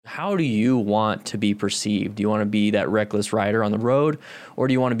how do you want to be perceived? Do you want to be that reckless rider on the road, or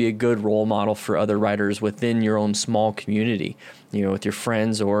do you want to be a good role model for other riders within your own small community, with your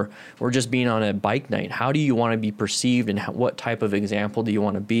friends, or just being on a bike night? How do you want to be perceived, and what type of example do you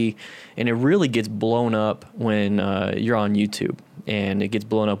want to be? And it really gets blown up when you're on YouTube, and it gets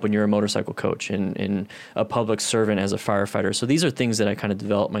blown up when you're a motorcycle coach and a public servant as a firefighter. So these are things that I kind of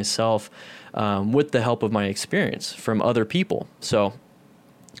developed myself with the help of my experience from other people. So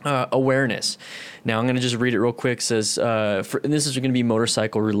awareness. Now I'm going to just read it real quick. It says, and this is going to be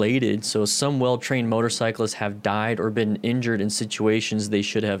motorcycle related. So some well-trained motorcyclists have died or been injured in situations they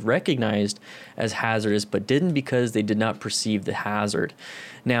should have recognized as hazardous, but didn't because they did not perceive the hazard.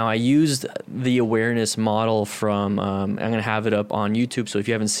 Now I used the awareness model from, I'm going to have it up on YouTube. So if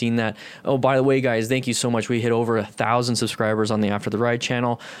you haven't seen that, oh, by the way, guys, thank you so much. We hit over 1,000 subscribers on the After the Ride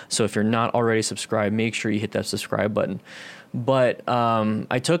channel. So if you're not already subscribed, make sure you hit that subscribe button. But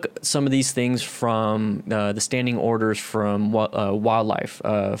I took some of these things from the standing orders from wildlife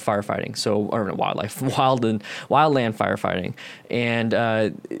firefighting. So, or not wildlife, wildland firefighting. And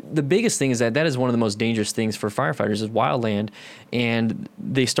the biggest thing is that is one of the most dangerous things for firefighters is wildland. And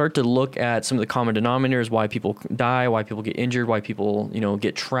they start to look at some of the common denominators, why people die, why people get injured, why people,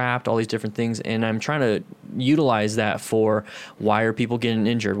 get trapped, all these different things. And I'm trying to utilize that for why are people getting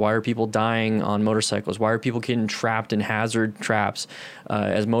injured? Why are people dying on motorcycles? Why are people getting trapped in hazard traps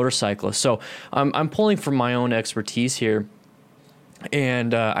as motorcyclists? So I'm pulling from my own expertise here.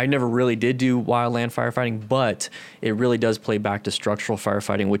 And I never really did do wildland firefighting, but it really does play back to structural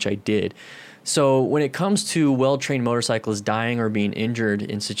firefighting, which I did. So when it comes to well-trained motorcyclists dying or being injured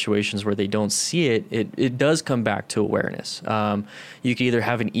in situations where they don't see it, it does come back to awareness. You can either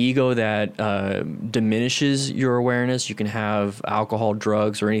have an ego that diminishes your awareness. You can have alcohol,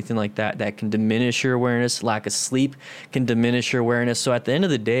 drugs, or anything like that that can diminish your awareness. Lack of sleep can diminish your awareness. So at the end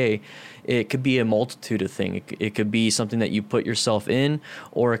of the day, it could be a multitude of things. It could be something that you put yourself in,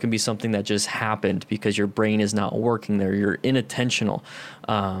 or it can be something that just happened because your brain is not working there. You're inattentional,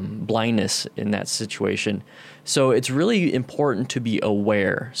 blindness in that situation. So it's really important to be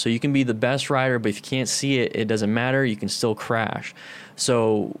aware. So you can be the best rider, but if you can't see it, it doesn't matter. You can still crash.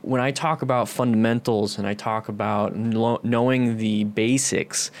 So when I talk about fundamentals and I talk about knowing the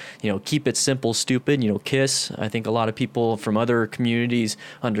basics, keep it simple, stupid, KISS. I think a lot of people from other communities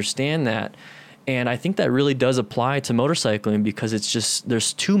understand that. And I think that really does apply to motorcycling because it's just,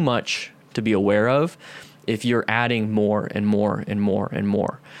 there's too much to be aware of if you're adding more and more and more and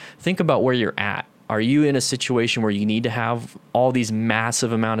more. Think about where you're at. Are you in a situation where you need to have all these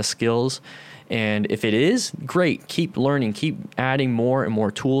massive amount of skills? And if it is, great, keep learning, keep adding more and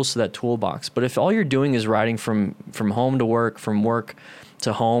more tools to that toolbox. But if all you're doing is riding from home to work, from work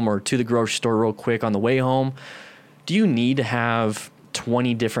to home, or to the grocery store real quick on the way home, do you need to have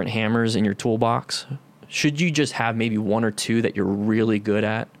 20 different hammers in your toolbox? Should you just have maybe one or two that you're really good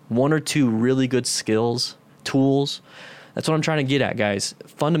at? One or two really good skills, tools? That's what I'm trying to get at, guys.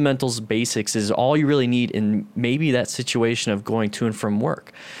 Fundamentals, basics is all you really need in maybe that situation of going to and from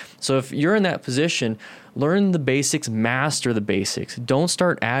work. So if you're in that position, learn the basics, master the basics. Don't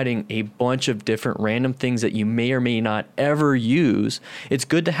start adding a bunch of different random things that you may or may not ever use. It's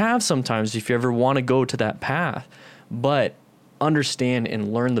good to have sometimes if you ever want to go to that path, but understand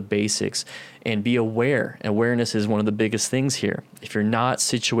and learn the basics and be aware. Awareness is one of the biggest things here. If you're not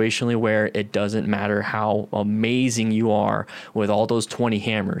situationally aware, it doesn't matter how amazing you are with all those 20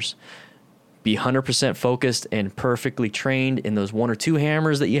 hammers. Be 100% focused and perfectly trained in those one or two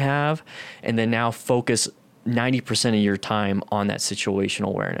hammers that you have, and then now focus 90% of your time on that situational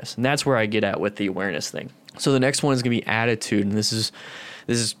awareness. And that's where I get at with the awareness thing. So the next one is going to be attitude, and this is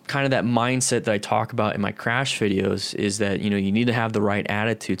kind of that mindset that I talk about in my crash videos, is that you need to have the right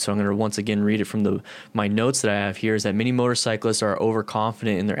attitude. So I'm going to once again read it from my notes that I have here, is that many motorcyclists are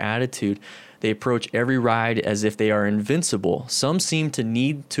overconfident in their attitude. They approach every ride as if they are invincible. Some seem to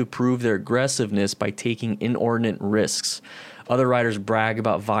need to prove their aggressiveness by taking inordinate risks. Other riders brag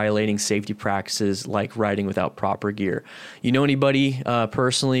about violating safety practices like riding without proper gear. You know anybody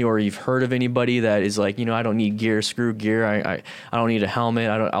personally, or you've heard of anybody that is like, I don't need gear, screw gear. I don't need a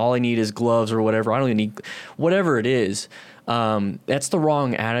helmet. All I need is gloves or whatever. I don't even need whatever it is. That's the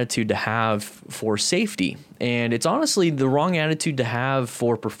wrong attitude to have for safety. And it's honestly the wrong attitude to have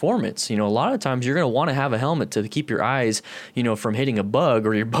for performance. A lot of times you're going to want to have a helmet to keep your eyes, from hitting a bug,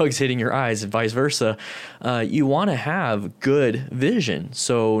 or your bug's hitting your eyes and vice versa. You want to have good vision.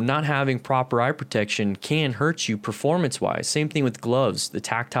 So not having proper eye protection can hurt you performance-wise. Same thing with gloves. The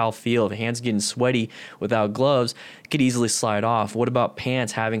tactile feel, if a hand's getting sweaty without gloves, it could easily slide off. What about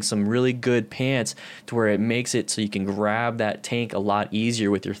pants? Having some really good pants to where it makes it so you can grab that tank a lot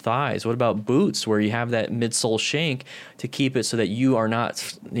easier with your thighs? What about boots where you have that midsole shank to keep it so that you are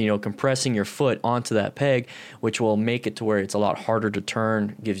not, compressing your foot onto that peg, which will make it to where it's a lot harder to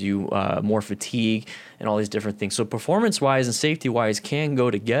turn, gives you more fatigue and all these different things. So performance-wise and safety-wise can go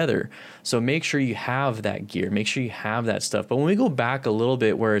together. So make sure you have that gear. Make sure you have that stuff. But when we go back a little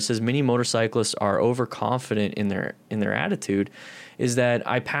bit where it says many motorcyclists are overconfident in their attitude, is that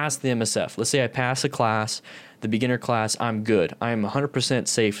I passed the MSF. Let's say I pass a class, the beginner class, I'm good. I'm 100%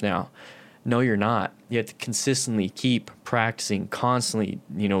 safe now. No, you're not. You have to consistently keep practicing, constantly.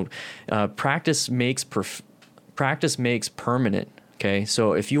 Practice makes permanent. Okay,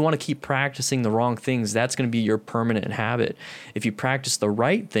 so if you want to keep practicing the wrong things, that's going to be your permanent habit. If you practice the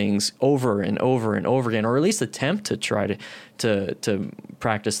right things over and over and over again, or at least attempt to try to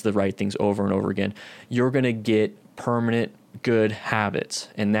practice the right things over and over again, you're going to get permanent good habits,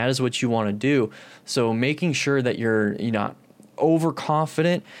 and that is what you want to do. So making sure that you're not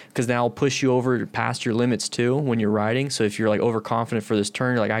overconfident, because that'll push you over past your limits too when you're riding. So if you're like overconfident for this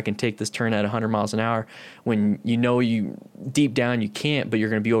turn, you're like, I can take this turn at 100 miles an hour, when you deep down you can't, but you're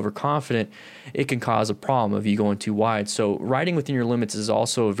going to be overconfident, it can cause a problem of you going too wide. So riding within your limits is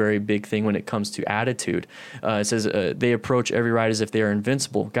also a very big thing when it comes to attitude. It says they approach every ride as if they are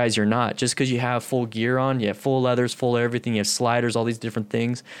invincible. Guys, you're not. Just because you have full gear on, you have full leathers, full everything, you have sliders, all these different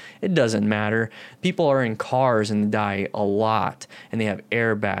things, it doesn't matter. People are in cars and die a lot, and they have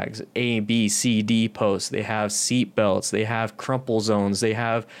airbags, A, B, C, D posts, they have seat belts, they have crumple zones, they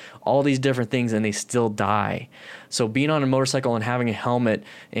have all these different things, and they still die. So being on a motorcycle and having a helmet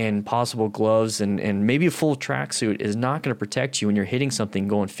and possible gloves and maybe a full tracksuit is not going to protect you when you're hitting something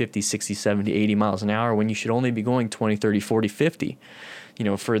going 50, 60, 70, 80 miles an hour, when you should only be going 20, 30, 40, 50,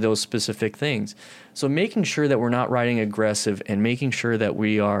 for those specific things. So making sure that we're not riding aggressive and making sure that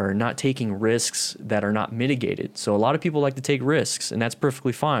we are not taking risks that are not mitigated. So a lot of people like to take risks, and that's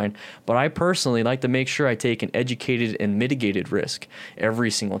perfectly fine. But I personally like to make sure I take an educated and mitigated risk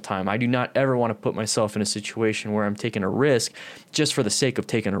every single time. I do not ever want to put myself in a situation where I'm taking a risk just for the sake of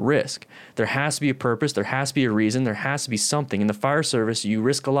taking a risk. There has to be a purpose. There has to be a reason. There has to be something. In the fire service, you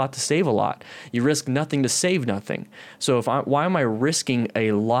risk a lot to save a lot. You risk nothing to save nothing. So why am I risking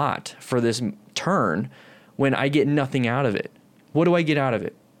a lot for this turn when I get nothing out of it? What do I get out of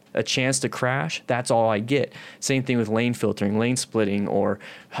it? A chance to crash? That's all I get. Same thing with lane filtering, lane splitting, or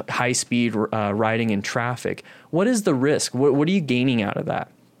high speed riding in traffic. What is the risk? What are you gaining out of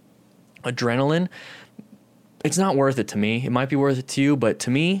that? Adrenaline? It's not worth it to me. It might be worth it to you, but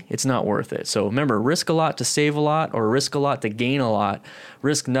to me, it's not worth it. So remember, risk a lot to save a lot, or risk a lot to gain a lot.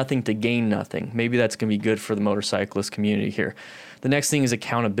 Risk nothing to gain nothing. Maybe that's going to be good for the motorcyclist community here. The next thing is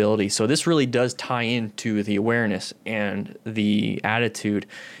accountability. So this really does tie into the awareness and the attitude,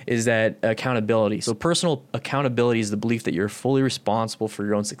 is that accountability. So personal accountability is the belief that you're fully responsible for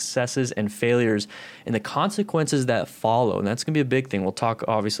your own successes and failures and the consequences that follow. And that's going to be a big thing. We'll talk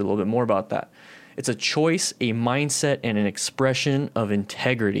obviously a little bit more about that. It's a choice, a mindset, and an expression of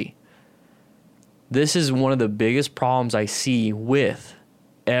integrity. This is one of the biggest problems I see with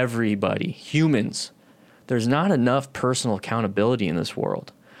everybody, humans. There's not enough personal accountability in this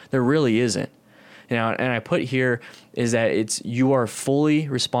world. There really isn't. And I put here is that you are fully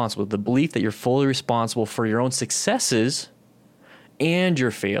responsible. The belief that you're fully responsible for your own successes and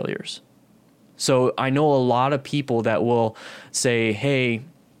your failures. So I know a lot of people that will say, hey,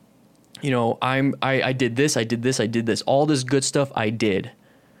 I did this, I did this, I did this, all this good stuff I did.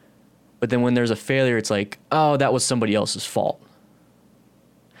 But then when there's a failure, it's like, oh, that was somebody else's fault.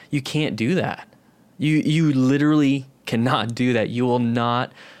 You can't do that. You literally cannot do that. You will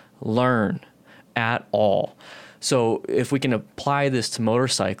not learn at all. So if we can apply this to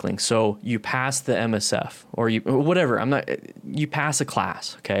motorcycling, so you pass the MSF or you pass a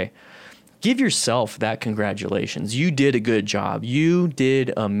class, okay? Give yourself that congratulations. You did a good job. You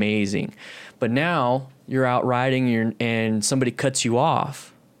did amazing. But now you're out riding and somebody cuts you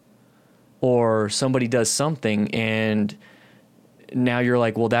off, or somebody does something, and now you're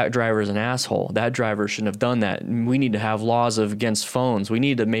like, well, that driver is an asshole. That driver shouldn't have done that. We need to have laws against phones. We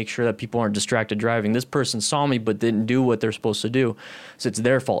need to make sure that people aren't distracted driving. This person saw me but didn't do what they're supposed to do. So it's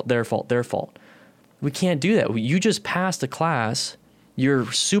their fault, their fault, their fault. We can't do that. You just passed a class.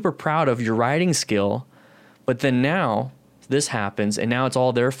 You're super proud of your riding skill, but then now this happens and now it's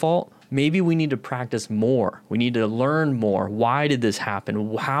all their fault. Maybe we need to practice more. We need to learn more. Why did this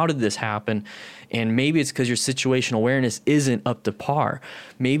happen? How did this happen? And maybe it's because your situational awareness isn't up to par.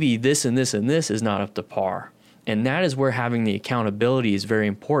 Maybe this and this and this is not up to par. And that is where having the accountability is very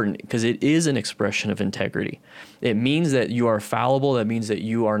important, because it is an expression of integrity. It means that you are fallible. That means that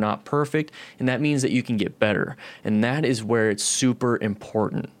you are not perfect. And that means that you can get better. And that is where it's super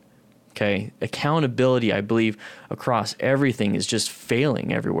important. Okay. Accountability, I believe, across everything is just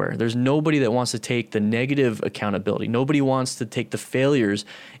failing everywhere. There's nobody that wants to take the negative accountability. Nobody wants to take the failures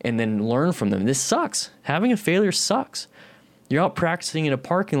and then learn from them. This sucks. Having a failure sucks. You're out practicing in a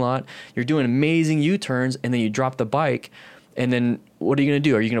parking lot, you're doing amazing U-turns, and then you drop the bike, and then what are you going to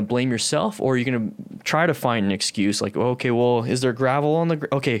do? Are you going to blame yourself, or are you going to try to find an excuse like, okay, well, is there gravel on the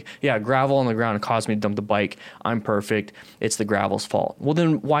ground? Okay, yeah, gravel on the ground caused me to dump the bike. I'm perfect. It's the gravel's fault. Well,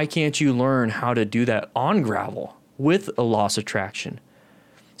 then why can't you learn how to do that on gravel with a loss of traction?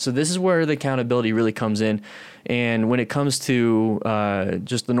 So this is where the accountability really comes in. And when it comes to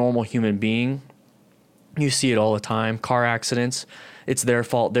just the normal human being, you see it all the time. Car accidents, it's their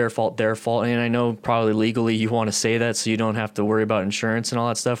fault, their fault, their fault. And I know probably legally you want to say that so you don't have to worry about insurance and all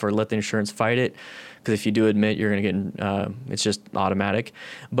that stuff, or let the insurance fight it. Because if you do admit, you're going to get, it's just automatic.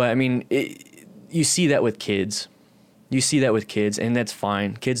 But I mean, you see that with kids. You see that with kids, and that's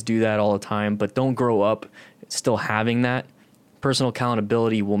fine. Kids do that all the time, but don't grow up still having that. Personal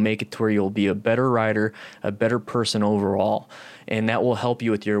accountability will make it to where you'll be a better rider, a better person overall. And that will help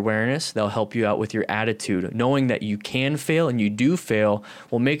you with your awareness. That'll help you out with your attitude. Knowing that you can fail and you do fail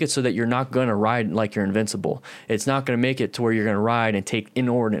will make it so that you're not going to ride like you're invincible. It's not going to make it to where you're going to ride and take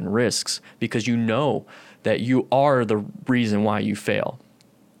inordinate risks, because you know that you are the reason why you fail.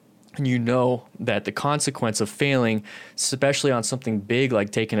 And you know that the consequence of failing, especially on something big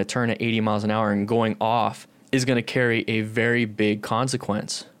like taking a turn at 80 miles an hour and going off, is going to carry a very big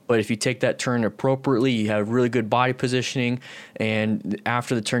consequence. But if you take that turn appropriately, you have really good body positioning, and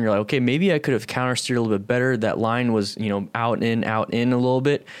after the turn, you're like, okay, maybe I could have countersteered a little bit better. That line was, out, in a little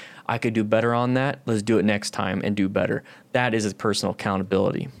bit. I could do better on that. Let's do it next time and do better. That is a personal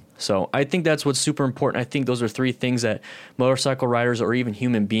accountability. So I think that's what's super important. I think those are 3 things that motorcycle riders or even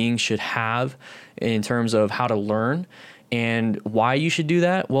human beings should have in terms of how to learn. And why you should do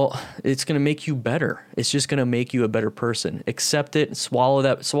that? Well, it's going to make you better. It's just going to make you a better person. Accept it,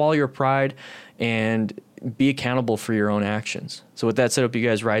 swallow your pride, and be accountable for your own actions. So with that said, I hope you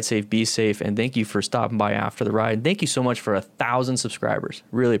guys ride safe, be safe, and thank you for stopping by after the ride. Thank you so much for 1,000 subscribers.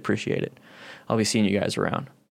 Really appreciate it. I'll be seeing you guys around.